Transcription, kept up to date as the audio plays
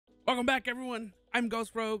Welcome back, everyone. I'm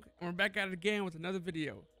Ghost Rogue, and we're back at it again with another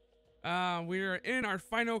video. We're in our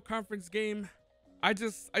final conference game. I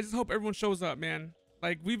just hope everyone shows up, man.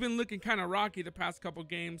 Like, we've been looking kind of rocky the past couple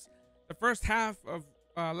games. The first half of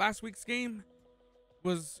last week's game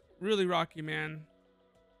was really rocky, man.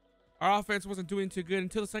 Our offense wasn't doing too good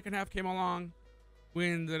until the second half came along. We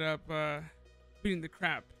ended up beating the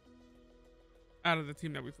crap out of the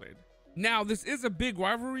team that we played. Now, this is a big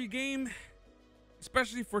rivalry game,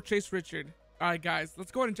 especially for Chase Richard. All right, guys,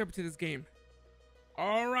 let's go ahead and jump into this game.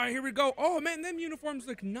 All right, here we go. Oh man, them uniforms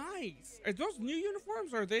look nice. Are those new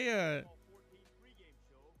uniforms, or are they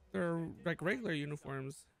they're like regular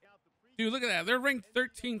uniforms? Dude, look at that. They're ranked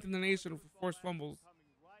 13th in the nation for forced fumbles,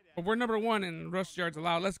 but we're number 1 in rush yards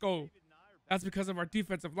allowed. Let's go. That's because of our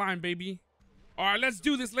defensive line, baby. All right, let's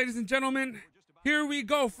do this, ladies and gentlemen. Here we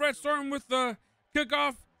go. Fred Storm with the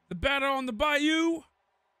kickoff. The battle on the bayou.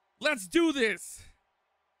 Let's do this.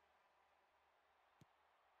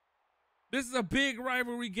 This is a big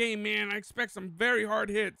rivalry game, man. I expect some very hard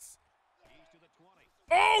hits.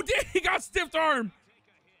 Oh, dang, he got stiff arm.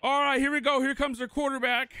 All right, here we go. Here comes their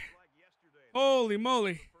quarterback. Holy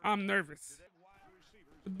moly, I'm nervous.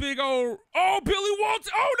 The big old, oh, Billy Waltz.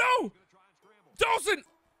 Oh, no. Dawson.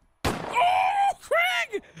 Oh,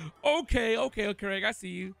 Craig. Okay, Craig, I see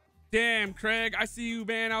you. Damn, Craig, I see you,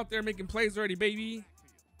 man, out there making plays already, baby.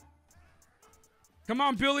 Come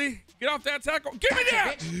on, Billy. Get off that tackle. Give me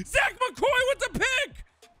that. Zach McCoy with the pick.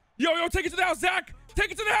 Yo, take it to the house, Zach.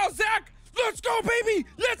 Take it to the house, Zach. Let's go, baby.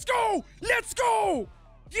 Let's go. Let's go.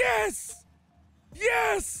 Yes.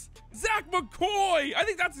 Yes. Zach McCoy. I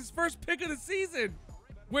think that's his first pick of the season.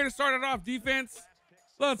 Way to start it off, defense.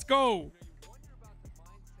 Let's go.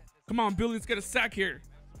 Come on, Billy. Let's get a sack here.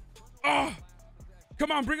 Oh.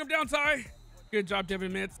 Come on, bring him down, Ty. Good job,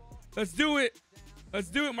 Devin Mitz. Let's do it. Let's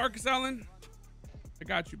do it, Marcus Allen. I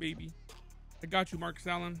got you, baby. I got you, Marcus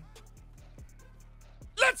Allen.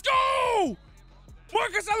 Let's go!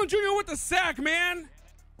 Marcus Allen Jr. with the sack, man.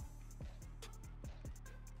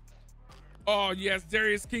 Oh, yes,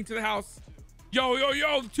 Darius King to the house. Yo,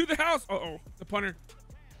 to the house. Uh-oh, the punter.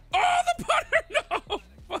 Oh, the punter, no!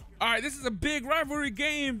 All right, this is a big rivalry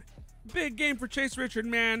game. Big game for Chase Richard,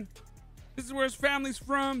 man. This is where his family's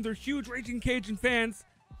from. They're huge Raging Cajun fans.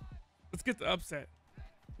 Let's get the upset.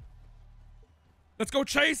 Let's go,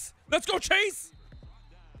 Chase. Let's go, Chase.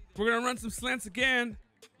 We're gonna run some slants again.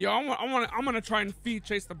 Yo, I'm gonna try and feed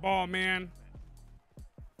Chase the ball, man.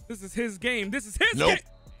 This is his game. This is his game.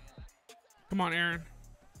 Come on, Aaron.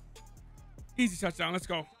 Easy touchdown. Let's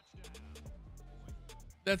go.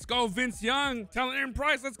 Let's go, Vince Young. Telling Aaron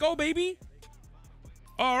Price. Let's go, baby.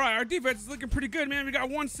 All right, our defense is looking pretty good, man. We got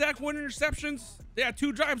 1 sack, 1 interceptions. They had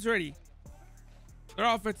 2 drives already. Their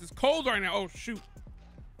offense is cold right now. Oh, shoot.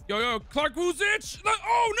 Yo, Clark Wuzich.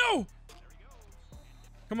 Oh, no.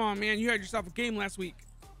 Come on, man. You had yourself a game last week.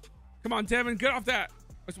 Come on, Devin. Get off that.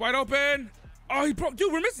 It's wide open. Oh, he broke.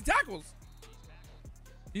 Dude, we're missing tackles.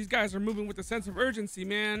 These guys are moving with a sense of urgency,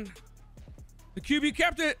 man. The QB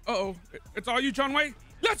kept it. Uh-oh. It's all you, John White.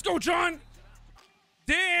 Let's go, John.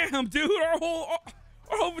 Damn, dude. Our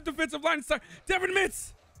whole defensive line is stuck. Devin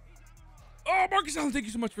Mitz. Oh, Marcus Allen, thank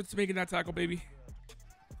you so much for making that tackle, baby.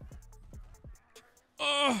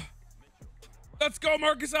 Oh, let's go,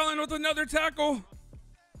 Marcus Allen with another tackle.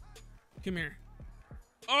 Come here.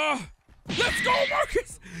 Oh, let's go,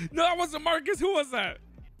 Marcus. No, that wasn't Marcus. Who was that?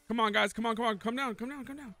 Come on, guys. Come on. Come down.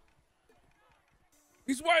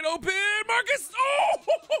 He's wide open. Marcus. Oh,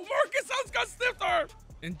 Marcus Allen's got stiff arm.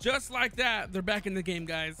 And just like that, they're back in the game,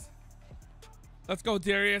 guys. Let's go,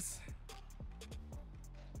 Darius.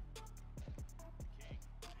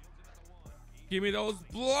 Give me those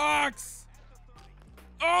blocks.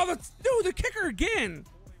 Oh, dude, the kicker again.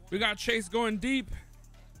 We got Chase going deep.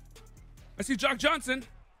 I see Jock Johnson.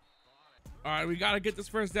 All right, we got to get this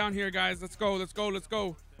first down here, guys. Let's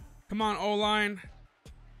go. Come on, O-line.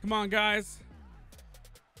 Come on, guys.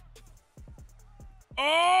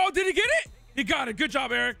 Oh, did he get it? He got it. Good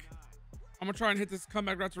job, Eric. I'm going to try and hit this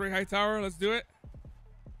comeback route to Ray Hightower. Let's do it.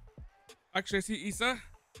 Actually, I see Issa.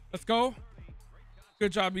 Let's go.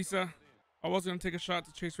 Good job, Issa. I was going to take a shot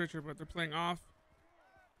to Chase Richard, but they're playing off.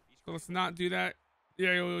 So let's not do that.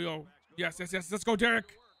 Yeah, yo. Yes. Let's go, Derek.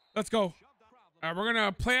 Let's go. All right, we're going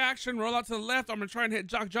to play action, roll out to the left. I'm going to try and hit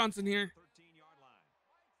Jock Johnson here.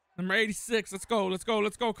 Number 86. Let's go.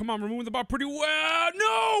 Come on, we're moving the ball pretty well.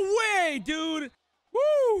 No way, dude.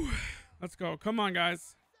 Woo. Let's go. Come on,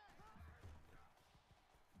 guys.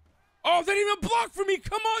 Oh, they didn't even block for me.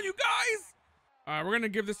 Come on, you guys. All right, we're going to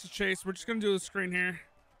give this to Chase. We're just going to do the screen here.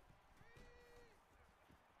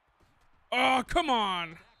 Oh, come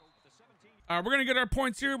on. We're going to get our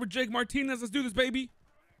points here with Jake Martinez. Let's do this, baby.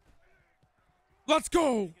 Let's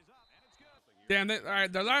go. Damn, all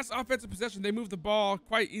right, their last offensive possession, they moved the ball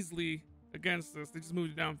quite easily against us. They just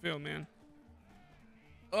moved it downfield, man.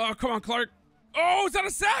 Oh, come on, Clark. Oh, is that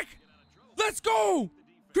a sack? Let's go.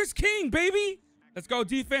 Chris King, baby. Let's go,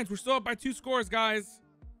 defense. We're still up by 2 scores, guys.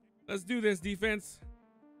 Let's do this, defense.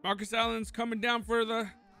 Marcus Allen's coming down for the...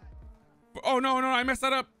 Oh, no, I messed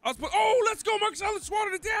that up. Oh, let's go. Marcus Allen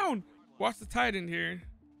swatted it down. Watch the tight end here.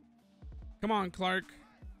 Come on, Clark.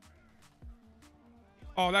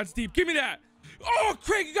 Oh, that's deep. Give me that. Oh,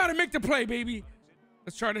 Craig, you got to make the play, baby.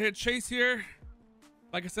 Let's try to hit Chase here.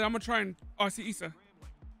 Like I said, I'm going to try and... Oh, I see Issa.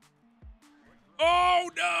 Oh,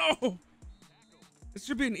 no. This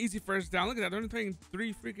should be an easy first down. Look at that. They're only playing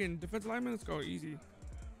 3 freaking defensive linemen. Let's go easy.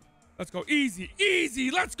 Let's go easy. Easy.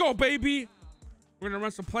 Let's go, baby. We're going to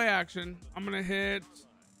run some play action. I'm going to hit...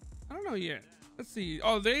 I don't know yet. Let's see.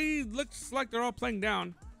 Oh, they looks like they're all playing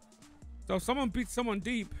down. So someone beats someone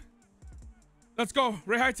deep. Let's go.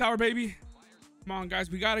 Ray Hightower, baby. Come on, guys.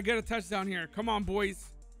 We got to get a touchdown here. Come on, boys.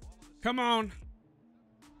 Come on.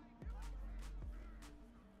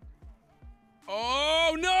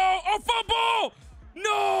 Oh, no. Oh, fumble.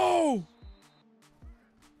 No.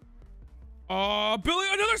 Oh, Billy,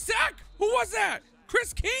 another sack. Who was that?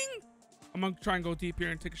 Chris King? I'm going to try and go deep here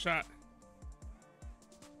and take a shot.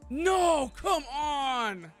 No, come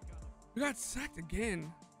on. We got sacked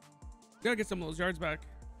again. We got to get some of those yards back.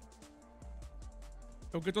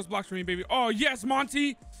 Go get those blocks for me, baby. Oh, yes,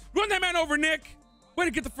 Monty. Run that man over, Nick. Way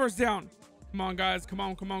to get the first down. Come on, guys. Come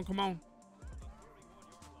on, come on, come on.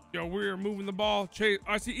 Yo, we're moving the ball. Chase,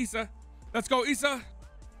 I see Issa. Let's go, Issa.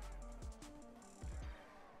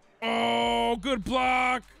 Oh, good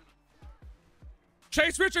block.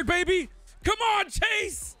 Chase Richard, baby. Come on,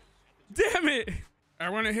 Chase. Damn it. All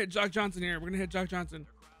right, we're going to hit Jock Johnson here. We're going to hit Jock Johnson.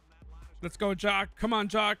 Let's go, Jock. Come on,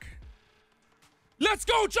 Jock. Let's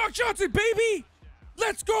go, Jock Johnson, baby.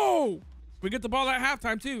 Let's go. We get the ball at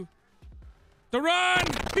halftime, too. The run.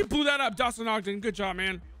 He blew that up, Dawson Ogden. Good job,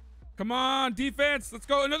 man. Come on, defense. Let's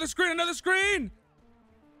go. Another screen, another screen.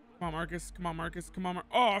 Come on, Marcus. Come on, Marcus. Come on,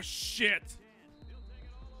 oh, shit.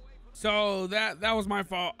 So that was my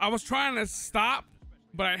fault. I was trying to stop,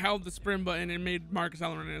 but I held the sprint button and made Marcus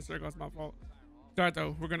Allen run in a circle. That's my fault. It's all right,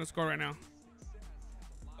 though. We're going to score right now.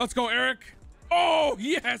 Let's go, Eric. Oh,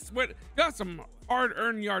 yes. Wait, got some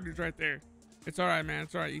hard-earned yardage right there. It's all right, man.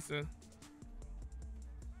 It's all right, Issa.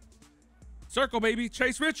 Circle, baby.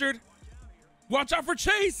 Chase Richard. Watch out for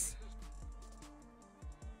Chase.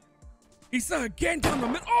 Issa again down the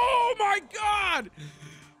middle. Oh, my God.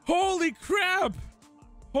 Holy crap.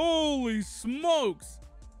 Holy smokes.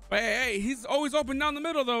 Hey, he's always open down the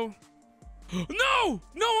middle, though. No.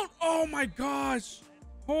 Oh, my gosh.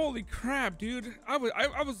 Holy crap, dude. I was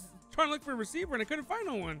trying to look for a receiver, and I couldn't find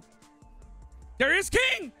no one. There is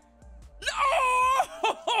King.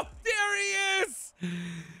 Oh, there he is.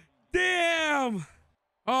 Damn.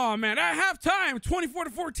 Oh, man. At halftime,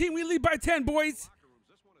 24-14. We lead by 10, boys.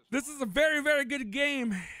 This is a very, very good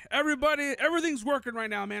game. Everything's working right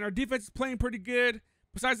now, man. Our defense is playing pretty good.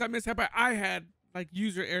 Besides that mishap I had, like,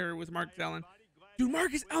 user error with Marcus Allen. Dude,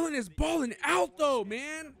 Marcus Allen is balling out, though,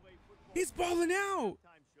 man. He's balling out.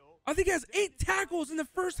 I think he has 8 tackles in the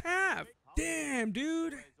first half. Damn,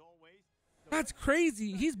 dude. That's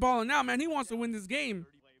crazy. He's balling out, man. He wants to win this game.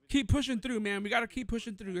 Keep pushing through, man. We got to keep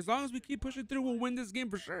pushing through. As long as we keep pushing through, we'll win this game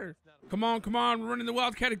for sure. Come on, come on. We're running the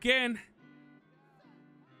Wildcat again.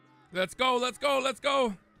 Let's go, let's go, let's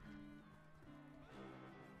go.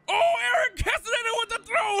 Oh, Eric Castaneda with the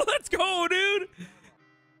throw. Let's go, dude.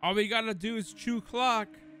 All we got to do is chew clock.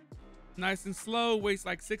 Nice and slow. Waste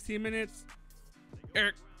like 16 minutes.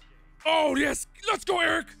 Eric. Oh, yes. Let's go,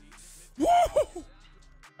 Eric. Woo! All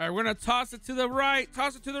right, we're going to toss it to the right.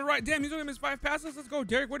 Toss it to the right. Damn, he's only missed 5 passes. Let's go,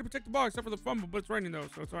 Derek. Way to protect the ball, except for the fumble, but it's raining, though,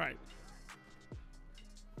 so it's all right.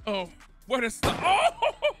 Oh, what a stop.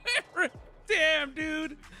 Oh, Eric. Damn,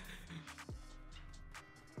 dude.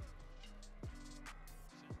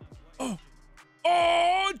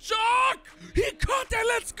 Oh, Jock! He caught that.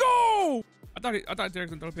 Let's go! I thought Derek's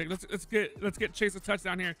gonna throw a pick. Let's get Chase a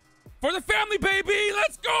touchdown here for the family, baby.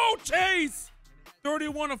 Let's go, Chase!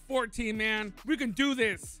 31-14, man. We can do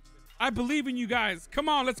this. I believe in you guys. Come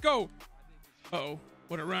on, let's go. Uh-oh,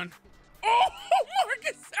 what a run! Oh,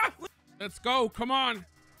 Marcus Allen! Let's go. Come on.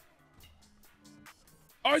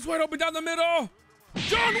 Oh, he's wide open down the middle.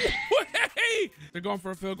 John Way! They're going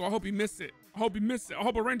for a field goal. I hope you miss it. I hope you miss it. I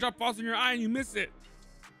hope a raindrop falls in your eye and you miss it.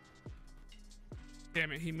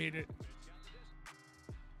 Damn it, he made it.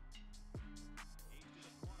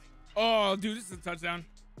 Oh, dude, this is a touchdown.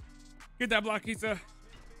 Get that block, Issa.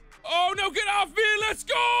 Oh, no, get off me. Let's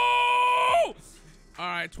go. All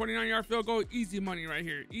right, 29-yard field goal. Easy money right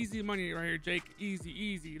here. Easy money right here, Jake. Easy,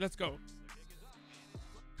 easy. Let's go.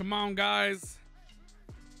 Come on, guys.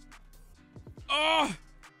 Oh,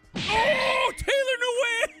 Taylor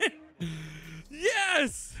Nguyen.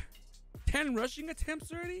 Yes. 10 rushing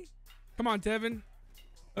attempts already? Come on, Devin.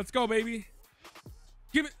 Let's go, baby.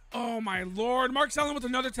 Give it. Oh, my Lord. Mark Allen with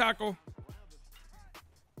another tackle.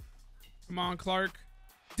 Come on, Clark.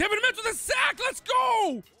 Devin Mitz with a sack. Let's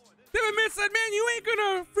go. Devin Mitz said, man, you ain't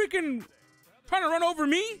gonna freaking trying to run over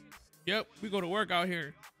me. Yep, we go to work out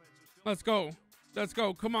here. Let's go. Let's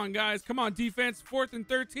go. Come on, guys. Come on, defense. 4th and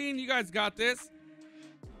 13. You guys got this.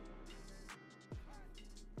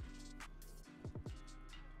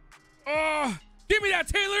 Oh, give me that,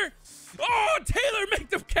 Taylor. Oh, Taylor, make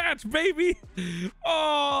the catch, baby.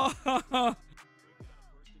 Oh.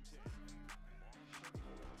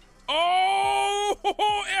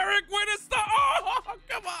 Oh, Eric, way to stop. Oh,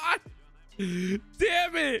 come on.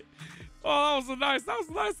 Damn it. Oh, that was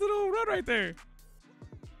a nice little run right there.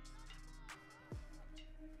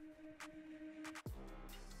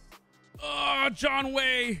 Oh, John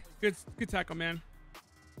Way. Good tackle, man.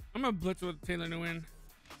 I'm gonna blitz with Taylor Nguyen.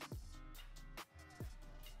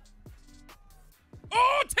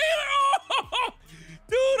 Oh, Taylor! Oh,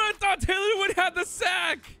 dude, I thought Taylor would have the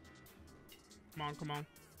sack. Come on, come on.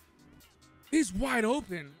 He's wide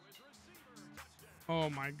open. Oh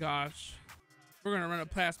my gosh. We're gonna run a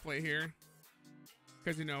pass play here.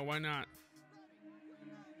 Because, you know, why not?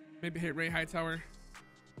 Maybe hit Ray Hightower.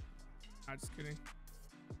 I'm just kidding.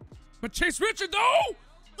 But Chase Richard, though!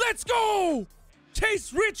 Let's go!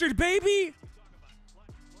 Chase Richard, baby!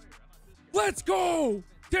 Let's go!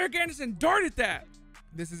 Derek Anderson darted that.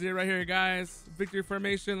 This is it right here, guys. Victory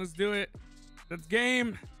formation. Let's do it. That's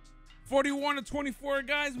game. 41-24,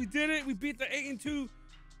 guys. We did it. We beat the 8-2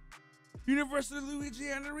 University of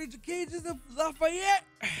Louisiana Region Cajuns of Lafayette.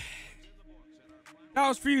 That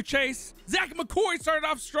was for you, Chase. Zach McCoy started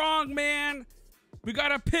off strong, man. We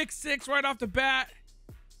got a pick 6 right off the bat.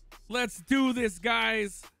 Let's do this,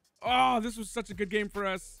 guys. Oh, this was such a good game for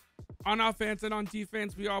us. On offense and on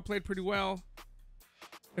defense, we all played pretty well.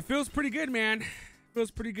 It feels pretty good, man.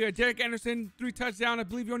 Feels pretty good. Derek Anderson, 3 touchdowns. I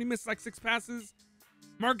believe he only missed like 6 passes.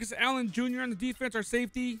 Marcus Allen Jr. on the defense, our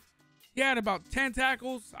safety. He had about 10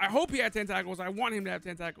 tackles. I hope he had 10 tackles. I want him to have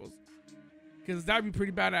 10 tackles, because that'd be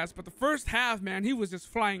pretty badass. But the first half, man, he was just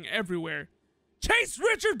flying everywhere. Chase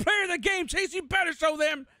Richard, player of the game. Chase, you better show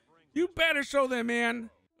them. You better show them, man.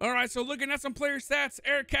 All right, so looking at some player stats,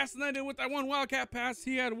 Eric Castellaneta with that 1 Wildcat pass.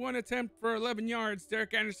 He had 1 attempt for 11 yards.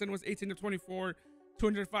 Derek Anderson was 18-24,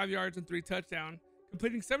 205 yards and 3 touchdowns.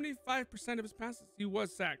 Completing 75% of his passes. He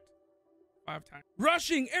was sacked 5 times.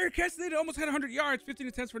 Rushing, Eric Castellaneta almost had 100 yards, 15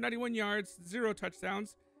 attempts for 91 yards, 0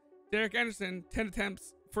 touchdowns. Derek Anderson, 10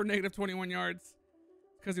 attempts for -21 yards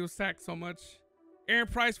because he was sacked so much. Aaron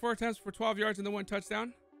Price, 4 attempts for 12 yards and the 1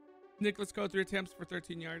 touchdown. Nicholas Coe, 3 attempts for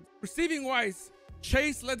 13 yards. Receiving wise,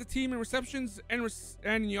 Chase led the team in receptions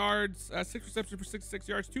and yards, 6 receptions for 66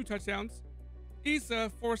 yards, 2 touchdowns.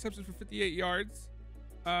 Issa, 4 receptions for 58 yards.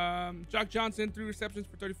 Jock Johnson, 3 receptions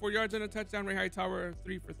for 34 yards and a touchdown. Ray Hightower,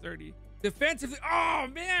 3 for 30. Defensively, oh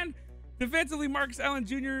man! Defensively, Marcus Allen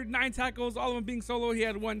Jr., 9 tackles, all of them being solo. He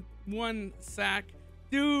had one sack.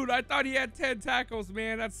 Dude, I thought he had 10 tackles,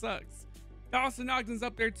 man. That sucks. Dawson Ogden's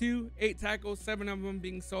up there too. 8 tackles, 7 of them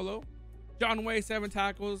being solo. John Way, 7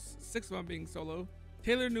 tackles, 6 of them being solo.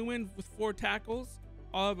 Taylor Nguyen with 4 tackles,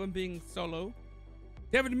 all of them being solo.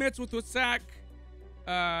 Devin Mitz with a sack.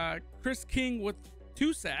 Chris King with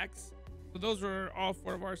 2 sacks. So those were all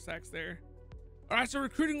 4 of our sacks there. All right, so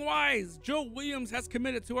recruiting wise, Joe Williams has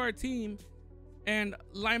committed to our team, and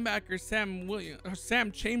linebacker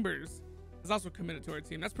Sam Chambers is also committed to our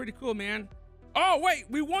team. That's pretty cool, man. Oh wait,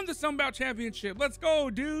 we won the Sunbelt Championship. Let's go,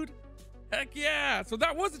 dude. Heck yeah. So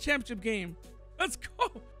that was the championship game. Let's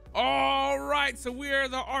go. All right, so we are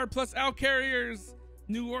the R+L Carriers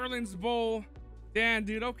New Orleans Bowl. Damn,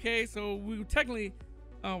 dude. Okay, so we technically,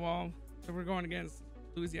 oh well, so we're going against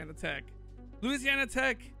Louisiana Tech. Louisiana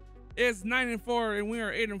Tech is 9-4 and we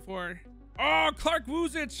are 8-4. Oh, Clark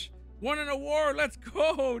Wuzich won an award. Let's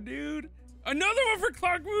go, dude. Another one for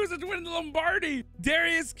Clark Wuzich winning the Lombardi.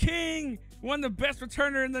 Darius King won the best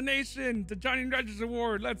returner in the nation, the Johnny Rogers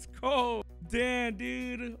Award. Let's go. Damn,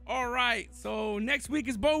 dude. All right, so next week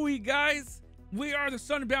is bowl week, guys. We are the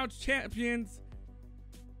Sunbelt champions.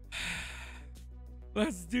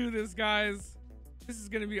 Let's do this, guys. This is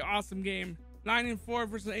gonna be an awesome game. 9-4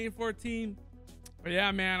 versus an 8-4 team. But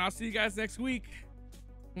yeah, man, I'll see you guys next week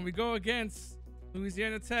when we go against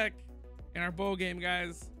Louisiana Tech in our bowl game,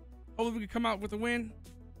 guys. Hopefully we can come out with a win.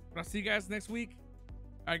 But I'll see you guys next week.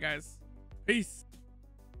 All right, guys. Peace.